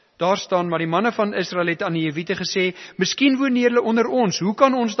 Daar staan, maar die manne van Israel het aan die Jewiete gesê, miskien woon julle onder ons, hoe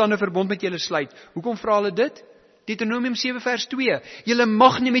kan ons dan 'n verbond met julle sluit? Hoekom vra hulle dit? Deuteronomium 7 vers 2, julle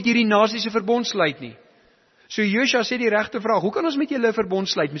mag nie met hierdie nasies 'n verbond sluit nie. So Josua sê die regte vraag, hoe kan ons met julle 'n verbond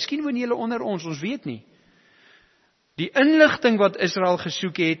sluit? Miskien woon julle onder ons weet nie. Die inligting wat Israel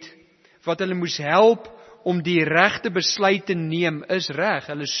gesoek het, wat hulle moes help om die regte besluit te neem, is reg.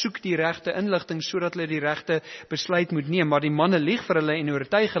 Hulle soek die regte inligting sodat hulle die regte besluit moet neem, maar die manne lieg vir hulle en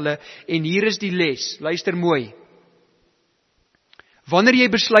oortuig hulle, en hier is die les. Luister mooi. Wanneer jy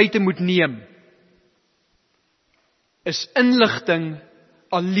besluite moet neem, is inligting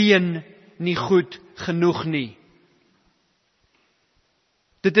alleen nie goed genoeg nie.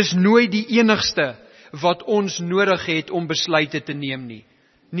 Dit is nooit die enigste wat ons nodig het om besluite te neem nie.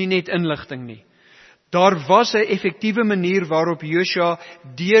 Nie net inligting nie. Daar was 'n effektiewe manier waarop Josua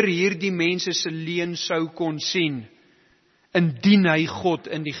deur hierdie mense se leuen sou kon sien, indien hy God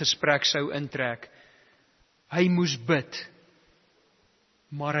in die gesprek sou intrek. Hy moes bid,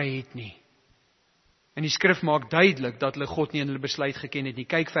 maar hy het nie. En die skrif maak duidelik dat hulle God nie in hulle besluit geken het nie.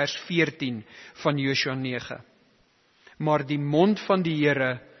 Kyk vers 14 van Josua 9. Maar die mond van die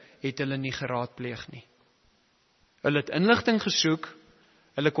Here het hulle nie geraadpleeg nie. Hulle het inligting gesoek,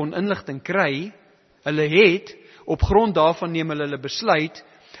 hulle kon inligting kry, hulle het, op grond daarvan neem hulle besluit,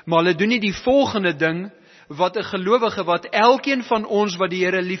 maar hulle doen nie die volgende ding, wat 'n gelowige, wat elkeen van ons wat die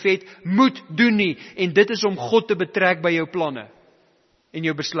Here liefhet, moet doen nie, en dit is om God te betrek by jou planne, en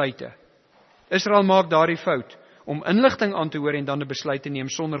jou besluite. Israel maak daardie fout, om inligting aan te hoor en dan 'n besluit te neem,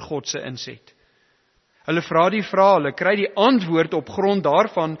 sonder God se inset. Hulle vra die vraag, hulle kry die antwoord, op grond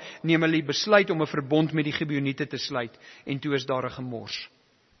daarvan neem hulle die besluit om 'n verbond met die Gibeoniete te sluit, en toe is daar 'n gemors.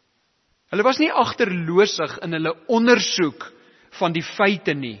 Hulle was nie agterloosig in hulle ondersoek van die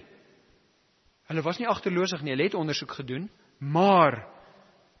feite nie. Hulle was nie agterloosig nie, hulle het ondersoek gedoen, maar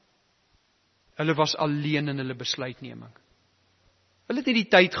hulle was alleen in hulle besluitneming. Hulle het nie die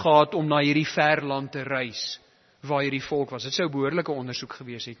tyd gehad om na hierdie ver land te reis, waar hierdie volk was. Dit sou behoorlike ondersoek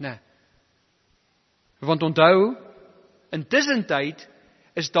gewees het, né? Want onthou, intussen tyd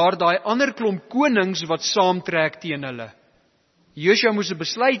is daar daai ander klomp konings wat saamtrek teen hulle. Josua moes 'n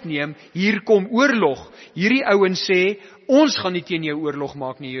besluit neem, hier kom oorlog. Hierdie ouens sê, ons gaan nie teen jou oorlog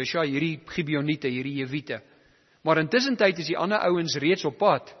maak nie, Josua, hierdie Gibeoniete, hierdie Jewiete. Maar intussen tyd is die ander ouens reeds op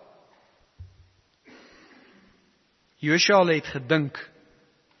pad. Josua het gedink,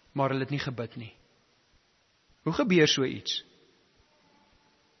 maar hulle het nie gebid nie. Hoe gebeur so iets?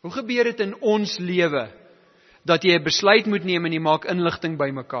 Hoe gebeur dit in ons lewe, dat jy 'n besluit moet neem en jy maak inligting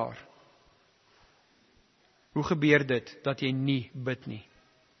bymekaar? Hoe gebeur dit, dat jy nie bid nie?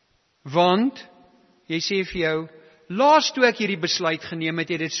 Want, jy sê vir jou, laas toe ek hierdie besluit geneem het,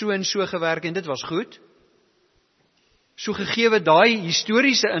 jy dit so en so gewerk en dit was goed. So gegeewe daai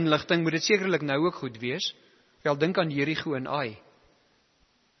historiese inligting, moet dit sekerlik nou ook goed wees. Wel, dink aan Jerigo en Ai.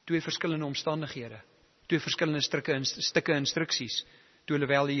 2 verskillende omstandighede. 2 verskillende stukke instruksies, toe hulle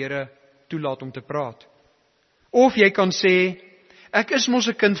wel die Here toelaat om te praat. Of jy kan sê, ek is mos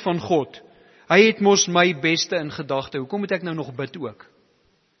 'n kind van God. Hy het mos my beste in gedagte. Hoekom moet ek nou nog bid ook?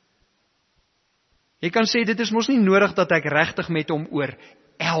 Jy kan sê, dit is mos nie nodig dat ek regtig met hom oor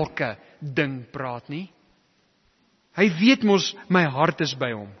elke ding praat nie. Hy weet mos, my hart is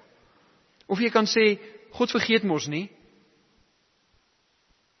by hom. Of jy kan sê, God vergeet mos nie.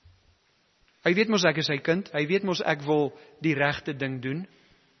 Hy weet mos ek is sy kind, hy weet mos ek wil die regte ding doen.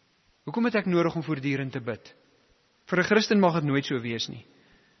 Hoekom het ek nodig om voortdurend te bid? Vir 'n Christen mag dit nooit so wees nie.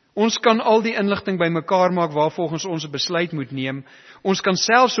 Ons kan al die inligting bymekaar maak waarvolgens ons 'n besluit moet neem. Ons kan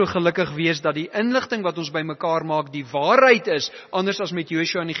self so gelukkig wees dat die inligting wat ons bymekaar maak die waarheid is, anders as met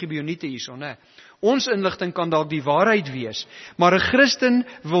Josua en die Gibeoniete hierso, né? Ons inligting kan dalk die waarheid wees, maar 'n Christen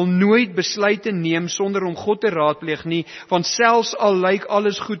wil nooit besluite neem sonder om God te raadpleeg nie, want selfs al lyk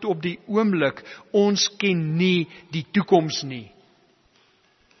alles goed op die oomblik, ons ken nie die toekoms nie.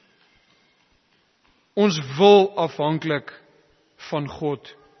 Ons wil afhanklik van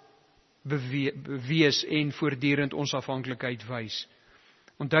God wees en voortdurend ons afhanklikheid wys.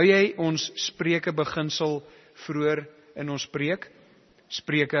 Onthou jy ons Spreuke beginsel vroeër in ons preek?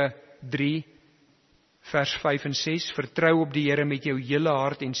 Spreuke 3 vers 5 en 6, vertrou op die Here met jou hele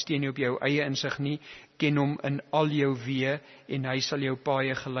hart en steun nie op jou eie insig nie, ken hom in al jou weë en hy sal jou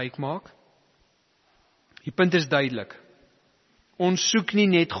paaie gelyk maak. Die punt is duidelik. Ons soek nie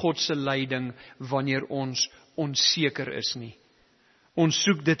net God se leiding wanneer ons onseker is nie. Ons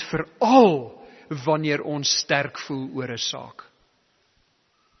soek dit veral wanneer ons sterk voel oor 'n saak.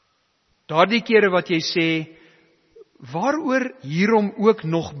 Daardie kere wat jy sê, waaroor hierom ook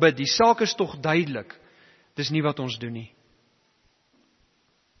nog bid, die saak is tog duidelik. Dis nie wat ons doen nie.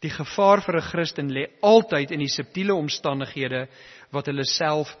 Die gevaar vir 'n Christen lê altyd in die subtiele omstandighede wat hulle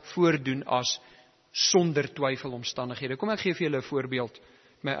self voordoen as sonder twyfel omstandighede. Kom ek gee vir julle 'n voorbeeld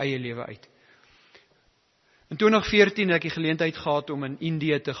my eie lewe uit. In 2014 het ek die geleentheid gehad om in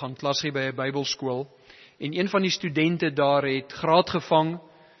Indië te gaan klas gee by 'n Bybelskool en een van die studente daar het graad gevang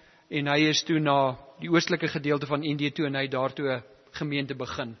en hy is toe na die oostelike gedeelte van Indië toe en hy daartoe 'n gemeente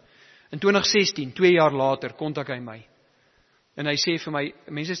begin. In 2016, 2 jaar later, kontak hy my. En hy sê vir my,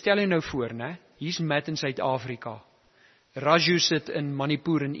 mense stel jou nou voor, né? Hier's Matt in Suid-Afrika. Raju sit in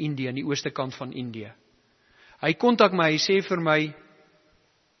Manipur in Indië, in die ooste kant van Indië. Hy kontak my, hy sê vir my,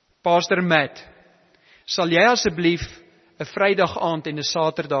 Pastor Matt, sal jy asseblief 'n Vrydag aand en 'n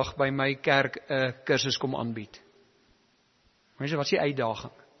Saterdag by my kerk 'n kursus kom aanbied? Mense, wat is die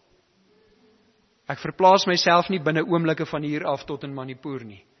uitdaging? Ek verplaas myself nie binne oomblikke van hier af tot in Manipur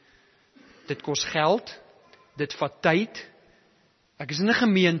nie. Dit kos geld, dit vat tyd. Ek is in 'n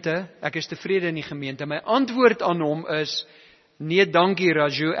gemeente, ek is tevrede in die gemeente. My antwoord aan hom is, nee dankie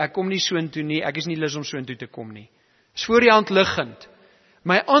Raju, ek kom nie soontoe nie, ek is nie lus om soontoe te kom nie. Is voor die hand liggend.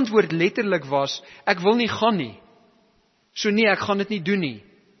 My antwoord letterlik was, ek wil nie gaan nie. So nee, ek gaan dit nie doen nie.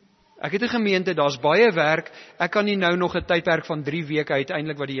 Ek het 'n gemeente, daar's baie werk, ek kan nie nou nog 'n tydperk van 3 weke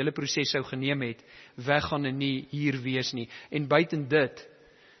uiteindelik wat die hele proses sou geneem het, weggaan en nie hier wees nie. En buiten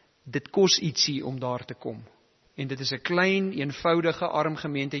dit kos ietsie om daar te kom. En dit is 'n klein, eenvoudige, arm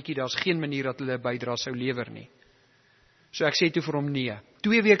gemeentetjie, daar's geen manier dat hulle 'n bydrae sou lewer nie. So ek sê toe vir hom nee.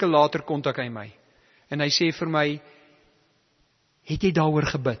 2 weke later kontak hy my. En hy sê vir my, het jy daaroor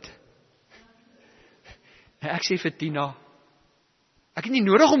gebid? En ek sê vir Tina, ek het nie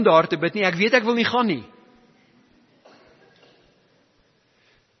nodig om daar te bid nie, ek weet ek wil nie gaan nie.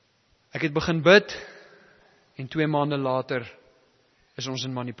 Ek het begin bid, en 2 maande later is ons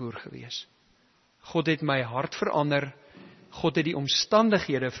in Manipur gewees. God het my hart verander, God het die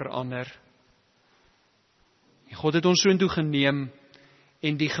omstandighede verander, en God het ons soontoe geneem,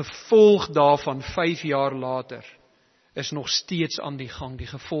 en die gevolg daarvan 5 jaar later, is nog steeds aan die gang, die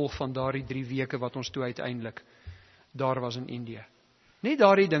gevolg van daardie 3 weke wat ons toe uiteindelik daar was in Indië. Net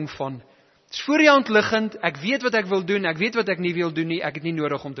daardie ding van, het is voor die hand liggend, ek weet wat ek wil doen, ek weet wat ek nie wil doen nie, ek het nie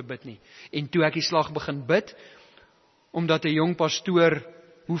nodig om te bid nie. En toe ek die slag begin bid, omdat 'n jong pastoor,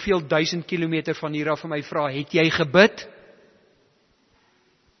 hoeveel 1000 kilometer van hier af vir my vra, het jy gebid?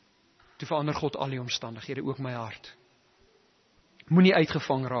 Toe verander God al die omstandighede, ook my hart. Moenie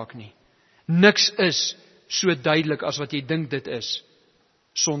uitgevang raak nie. Niks is so duidelik as wat jy dink dit is,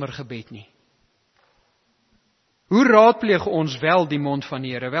 sonder gebed nie. Hoe raadpleeg ons wel die mond van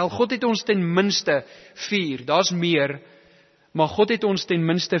die Here? Wel, God het ons ten minste 4, daar's meer, maar God het ons ten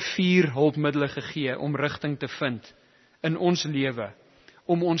minste 4 hulpmiddele gegee om rigting te vind in ons lewe,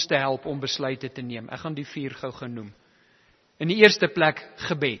 om ons te help om besluite te neem. Ek gaan die 4 gou genoem. In die eerste plek,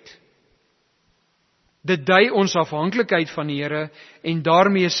 gebed. Dit dui ons afhanklikheid van die Here en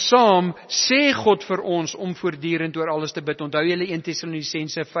daarmee saam sê God vir ons om voortdurend oor alles te bid. Onthou julle 1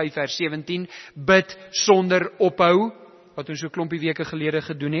 Tessalonisense 5 vers 17, bid sonder ophou, wat ons so 'n klompie weke gelede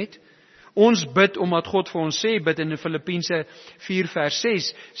gedoen het. Ons bid omdat God vir ons sê, bid in Filippense 4 vers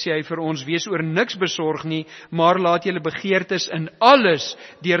 6, sê hy vir ons, wees oor niks besorg nie, maar laat julle begeertes in alles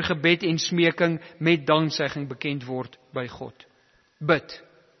deur gebed en smeking met danksegging bekend word by God. Bid.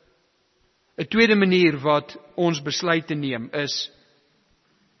 'n tweede manier wat ons besluit te neem is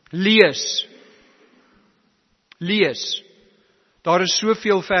lees. Lees. Daar is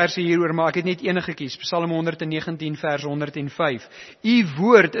soveel verse hieroor, maar ek het net een gekies. Psalm 119 vers 105. U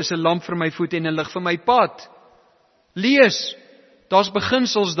woord is 'n lamp vir my voet en 'n lig vir my pad. Lees. Daar's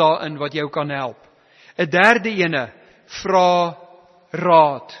beginsels daarin wat jou kan help. 'n derde ene, vra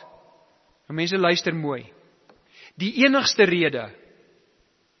raad. En mense luister mooi. Die enigste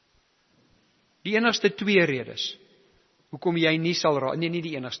twee redes hoekom jy nie sal raad, nee, nie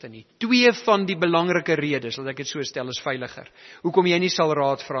die enigste nie. 2 van die belangrike redes, laat ek dit so stel, is veiliger. Hoekom jy nie sal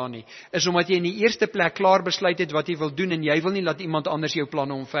raad vra nie, is omdat jy in die eerste plek klaar besluit het wat jy wil doen en jy wil nie laat iemand anders jou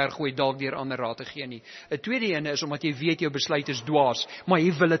planne omvergooi dalk deur ander raad te gee nie. 'n tweede ene is omdat jy weet jou besluit is dwaas, maar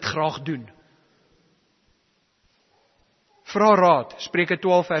jy wil dit graag doen. Vra raad, Spreuke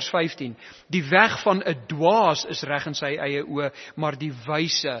 12 vers 15. Die weg van 'n dwaas is reg in sy eie oë, maar die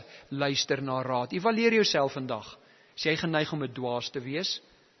wyse luister na raad. Evalueer jouself vandag. Is jy geneig om 'n dwaas te wees?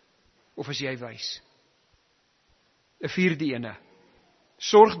 Of is jy wys? 'n vierde ene.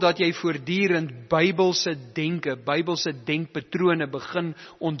 Sorg dat jy voortdurend Bybelse denke, Bybelse denkpatrone begin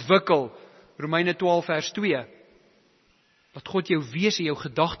ontwikkel. Romeine 12 vers 2. Dat God jou wese, jou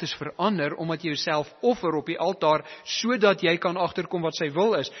gedagtes verander, omdat jy jouself offer op die altaar, sodat jy kan agterkom wat sy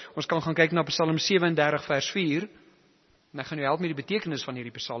wil is. Ons kan gaan kyk na Psalm 37 vers 4, en ek gaan jou help met die betekenis van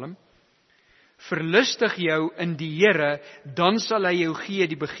hierdie Psalm. Verlustig jou in die Here, dan sal hy jou gee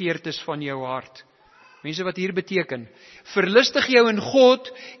die begeertes van jou hart. Mense, wat hier beteken, verlustig jou in God,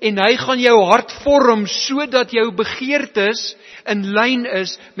 en hy gaan jou hart vorm, sodat jou begeertes in lyn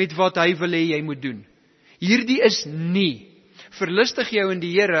is met wat hy wil hê jy moet doen. Hierdie is nie, verlustig jou in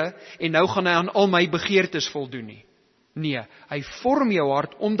die Here, en nou gaan hy aan al my begeertes voldoen nie. Nee, hy vorm jou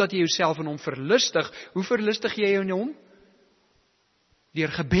hart, omdat jy jouself in hom verlustig. Hoe verlustig jy jou in hom? Deur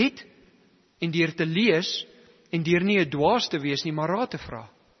gebed, en deur te lees, en deur nie 'n dwaas te wees nie, maar raad te vra.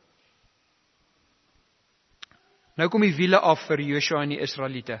 Nou kom die wiele af vir Josua en die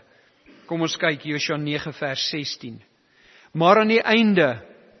Israeliete. Kom ons kyk, Josua 9 vers 16. Maar aan die einde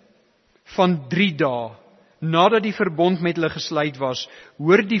van 3 dae, nadat die verbond met hulle gesluit was,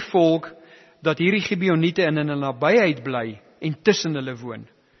 hoor die volk dat hierdie Gibeoniete in hulle nabyheid bly en tussen hulle woon.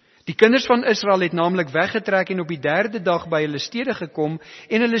 Die kinders van Israel het naamlik weggetrek en op die 3de dag by hulle stede gekom,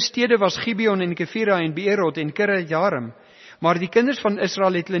 en hulle stede was Gibeon en Kefira en Beerot en Kirjatjarim. Maar die kinders van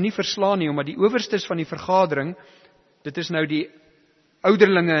Israel het hulle nie verslaan nie, omdat die owerstes van die vergadering, dit is nou die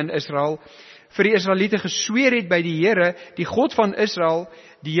ouderlinge in Israel, vir die Israeliete gesweer het by die Here, die God van Israel.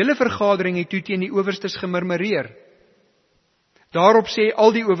 Die hele vergadering het toe teen die owerstes gemurmureer. Daarop sê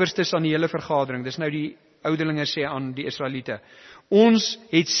al die owerstes aan die hele vergadering, dis nou die ouderlinge sê aan die Israeliete, ons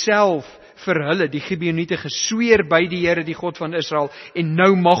het self vir hulle, die Gibeoniete, gesweer by die Here, die God van Israel, en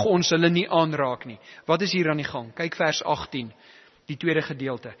nou mag ons hulle nie aanraak nie. Wat is hier aan die gang? Kyk vers 18, die tweede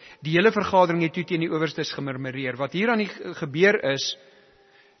gedeelte. Die hele vergadering het toe teen die owerstes gemurmureer. Wat hier aan die gebeur is,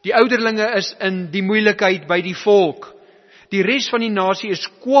 die ouderlinge is in die moeilikheid by die volk. Die res van die nasie is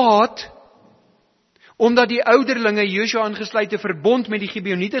kwaad, omdat die ouderlinge Josua ingesluit 'n verbond met die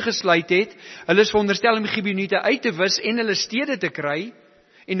Gibeoniete gesluit het. Hulle is veronderstel om die Gibeoniete uit te wis en hulle stede te kry,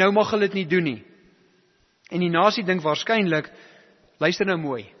 en nou mag hulle dit nie doen nie. En die nasie dink waarskynlik, luister nou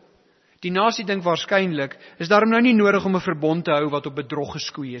mooi, die nasie dink waarskynlik, is daarom nou nie nodig om 'n verbond te hou wat op bedrog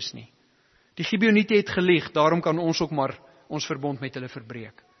geskoei is nie. Die Gibeoniete het gelieg, daarom kan ons ook maar ons verbond met hulle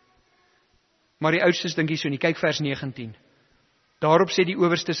verbreek. Maar die oudstes dink hier so nie, kyk vers 19. Daarop sê die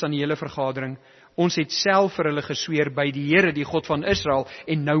owerstes aan die hele vergadering, ons het self vir hulle gesweer by die Here, die God van Israel,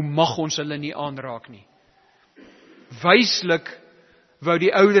 en nou mag ons hulle nie aanraak nie. Wyslik wou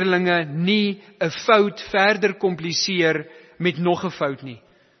die ouderlinge nie 'n fout verder kompliseer met nog 'n fout nie.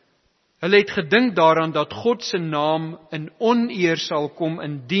 Hulle het gedink daaraan dat God se naam in oneer sal kom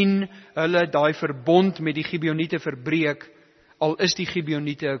indien hulle daai verbond met die Gibeoniete verbreek, al is die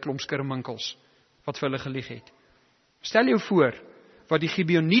Gibeoniete 'n klomp skirminkels wat vir hulle gelieg het. Stel jou voor wat die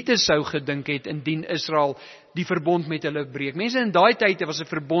Gibeoniete sou gedink het indien Israel die verbond met hulle breek. Mense, in daai tyd was 'n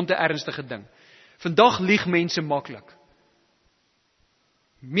verbond 'n ernstige ding. Vandag lieg mense maklik.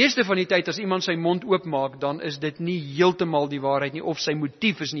 Meeste van die tyd as iemand sy mond oopmaak, dan is dit nie heeltemal die waarheid nie, of sy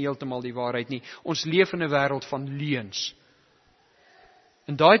motief is nie heeltemal die waarheid nie. Ons leef in 'n wêreld van leuns.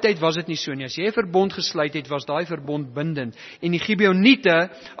 In daai tyd was dit nie so nie. As jy 'n verbond gesluit het, was daai verbond bindend. En die Gibeoniete,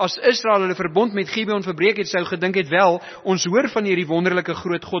 as Israel hulle verbond met Gibeon verbreek het, sou gedink het, wel, ons hoor van hierdie wonderlike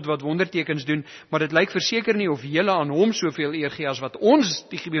groot God wat wondertekens doen, maar dit lyk verseker nie of julle aan hom soveel eer gee as wat ons,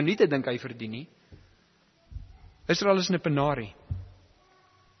 die Gibeoniete, dink hy verdien nie. Israel is in 'n penarie.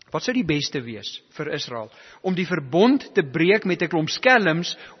 Wat sou die beste wees vir Israel? Om die verbond te breek met 'n klomp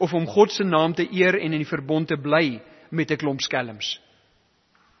skelms of om God se naam te eer en in die verbond te bly met 'n klomp skelms?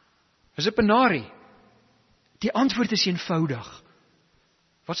 Dis 'n penarie. Die antwoord is eenvoudig.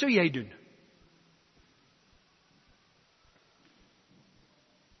 Wat sou jy doen?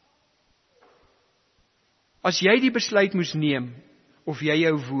 As jy die besluit moes neem of jy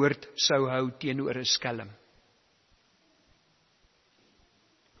jou woord sou hou teenoor 'n skelm,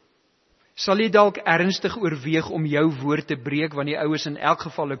 sal jy dalk ernstig oorweeg om jou woord te breek, want die ou is in elk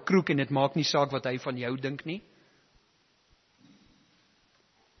geval 'n kroek en dit maak nie saak wat hy van jou dink nie?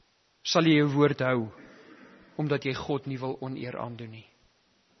 Sal jy jou woord hou, omdat jy God nie wil oneer aandoen nie?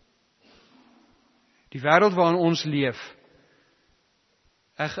 Die wêreld waarin ons leef,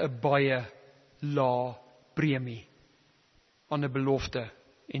 eg 'n baie lae premie aan 'n belofte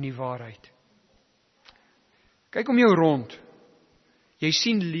en die waarheid. Kyk om jou rond. Jy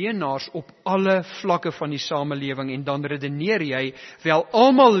sien leenaars op alle vlakke van die samelewing en dan redeneer jy, wel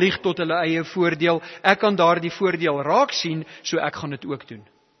almal lieg tot hulle eie voordeel, ek kan daardie voordeel raak sien, so ek gaan dit ook doen.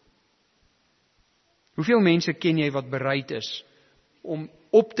 Hoeveel mense ken jy wat bereid is om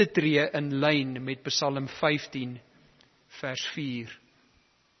op te tree in lyn met Psalm 15 vers 4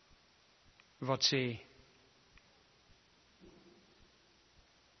 wat sê: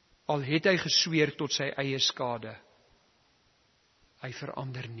 Al het hy gesweer tot sy eie skade, hy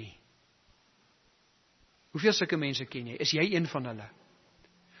verander nie. Hoeveel sulke mense ken jy? Is jy een van hulle?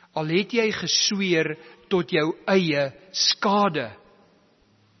 Al het jy gesweer tot jou eie skade,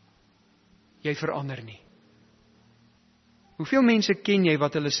 jy verander nie. Hoeveel mense ken jy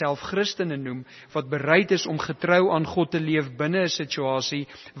wat hulle self Christene noem, wat bereid is om getrou aan God te leef binne 'n situasie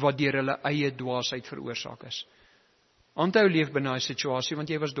wat deur hulle eie dwaasheid veroorsaak is? Aanhou leef binne 'n situasie want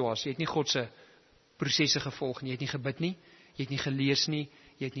jy was dwaas, jy het nie God se prosesse gevolg nie, jy het nie gebid nie, jy het nie gelees nie,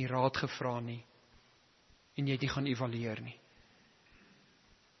 jy het nie raad gevra nie, en jy het nie gaan evalueer nie.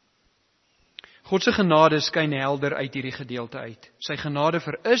 God se genade skyn helder uit hierdie gedeelte uit. Sy genade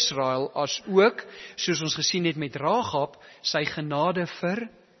vir Israel, as ook, soos ons gesien het met Rahab, sy genade vir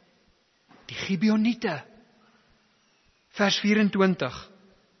die Gibeoniete. Vers 24.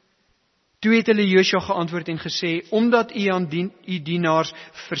 Toe het hulle Josua geantwoord en gesê: Omdat u aan u dienaars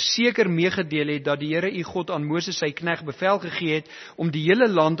verseker meegedeel het dat die Here u God aan Moses sy knegt bevel gegee het om die hele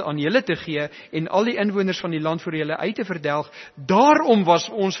land aan julle te gee en al die inwoners van die land vir julle uit te verdelg, daarom was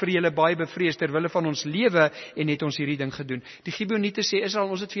ons vir julle baie bevrees ter wille van ons lewe en het ons hierdie ding gedoen. Die Gibeoniete sê: Israel,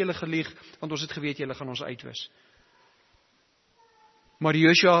 ons het vir julle gelieg, want ons het geweet julle gaan ons uitwis. Maar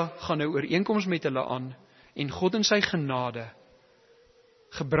Josua gaan nou ooreenkoms met hulle aan en God in sy genade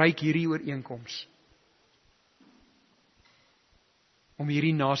gebruik hierdie ooreenkoms om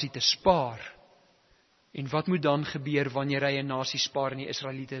hierdie nasie te spaar. En wat moet dan gebeur wanneer hy 'n nasie spaar en die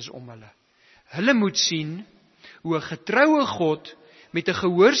Israeliete is om hulle? Hulle moet sien hoe 'n getroue God met 'n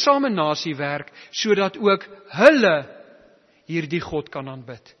gehoorsame nasie werk, sodat ook hulle hierdie God kan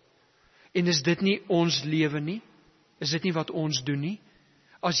aanbid. En is dit nie ons lewe nie? Is dit nie wat ons doen nie?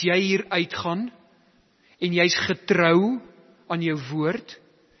 As jy hier uitgaan en jy's getrou aan jou woord,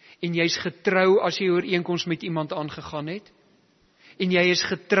 en jy's getrou as jy ooreenkoms met iemand aangegaan het, en jy is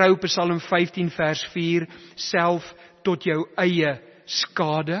getrou, Psalm 15 vers 4, self tot jou eie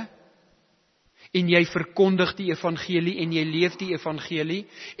skade, en jy verkondig die evangelie, en jy leef die evangelie,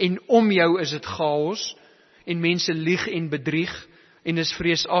 en om jou is dit chaos, en mense lieg en bedrieg, en is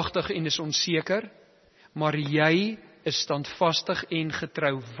vreesagtig en is onseker, maar jy is standvastig en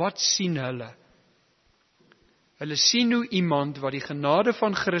getrou. Wat sien hulle? Hulle sien hoe iemand wat die genade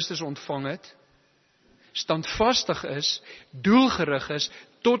van Christus ontvang het, standvastig is, doelgerig is,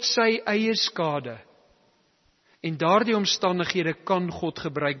 tot sy eie skade. En daardie omstandighede kan God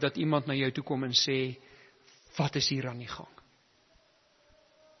gebruik dat iemand na jou toe kom en sê: wat is hier aan die gang?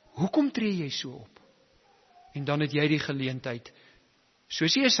 Hoekom tree jy so op? En dan het jy die geleentheid,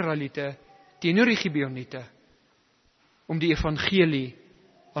 soos die Israeliete teenoor die Gibeoniete, om die evangelie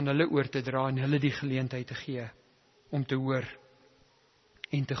aan hulle oor te dra en hulle die geleentheid te gee om te hoor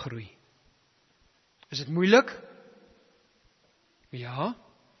en te groei. Is dit moeilik? Ja.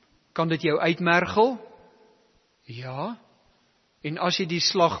 Kan dit jou uitmergel? Ja. En as jy die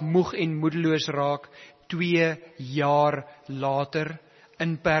slag moeg en moedeloos raak, 2 jaar later,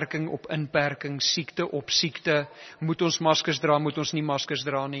 inperking op inperking, siekte op siekte, moet ons maskers dra, moet ons nie maskers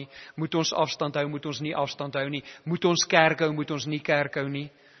dra nie, moet ons afstand hou, moet ons nie afstand hou nie, moet ons kerk hou, moet ons nie kerk hou nie,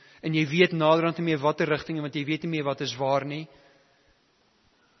 en jy weet naderhand nie meer wat die rigting, want jy weet nie meer wat is waar nie.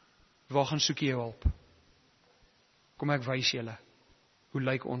 Waar gaan soek jy hulp? Kom ek wys julle, hoe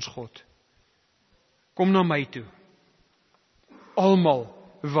lyk ons God? Kom na my toe. Almal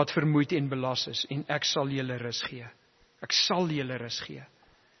wat vermoeid en belas is, en ek sal julle rus gee. Ek sal julle rus gee.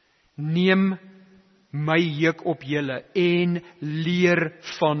 Neem my juk op julle en leer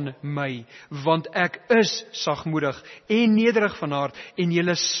van my, want ek is sagmoedig en nederig van hart, en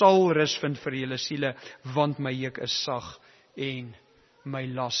julle sal rus vind vir julle siele, want my juk is sag en my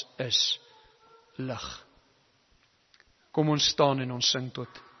las is lig. Kom ons staan en ons sing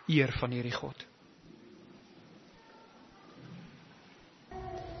tot eer van hierdie God.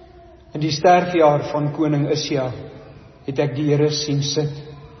 In die sterfjaar van koning Uzia het ek die Here sien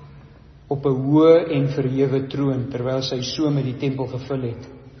sit op 'n hoë en verhewe troon, terwyl sy so met die tempel gevul het.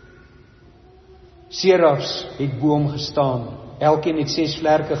 Serafs het bo hom gestaan, elkeen het 6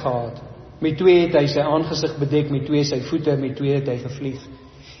 vlerke gehad. Met 2 het hy sy aangesig bedek, met 2 sy voete, met 2 het hy gevlieg.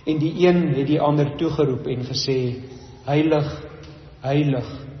 En die een het die ander toegeroep en gesê, Heilig, heilig,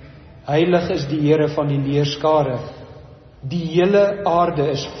 heilig is die Here van die leerskare. Die hele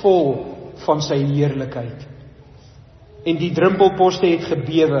aarde is vol van sy heerlikheid. En die drempelposte het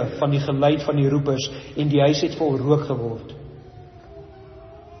gebewe van die geluid van die roepers, en die huis het vol rook geword.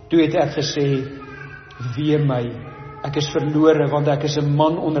 Toe het ek gesê, wee my, ek is verlore, want ek is 'n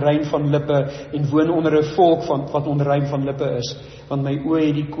man onrein van lippe, en woon onder 'n volk wat onrein van lippe is, want my oë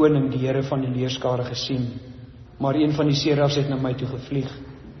het die koning, die Here van die leerskare gesien. Maar een van die serafs het na my toe gevlieg.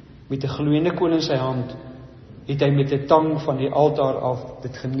 Met 'n gloeiende kool in sy hand, het hy met 'n tang van die altaar af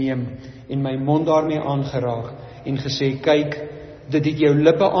dit geneem, en my mond daarmee aangeraak, en gesê, kyk, dit het jou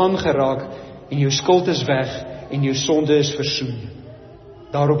lippe aangeraak, en jou skuld is weg, en jou sonde is versoen.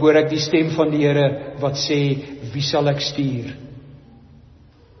 Daarop hoor ek die stem van die Here, wat sê, wie sal ek stuur?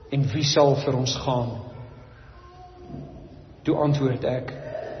 En wie sal vir ons gaan? Toe antwoord ek,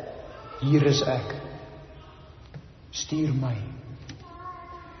 hier is ek, stuur my.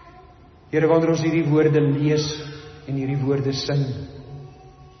 Here, wanneer ons hierdie woorde lees, en hierdie woorde sing,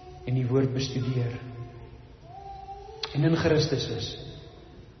 en die woord bestudeer, en in Christus is,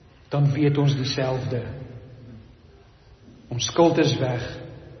 dan weet ons dieselfde. Ons skuld is weg.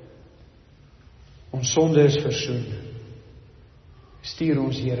 Ons sonde is versoen. Stuur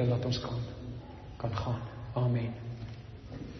ons, Here, laat ons kan gaan. Amen.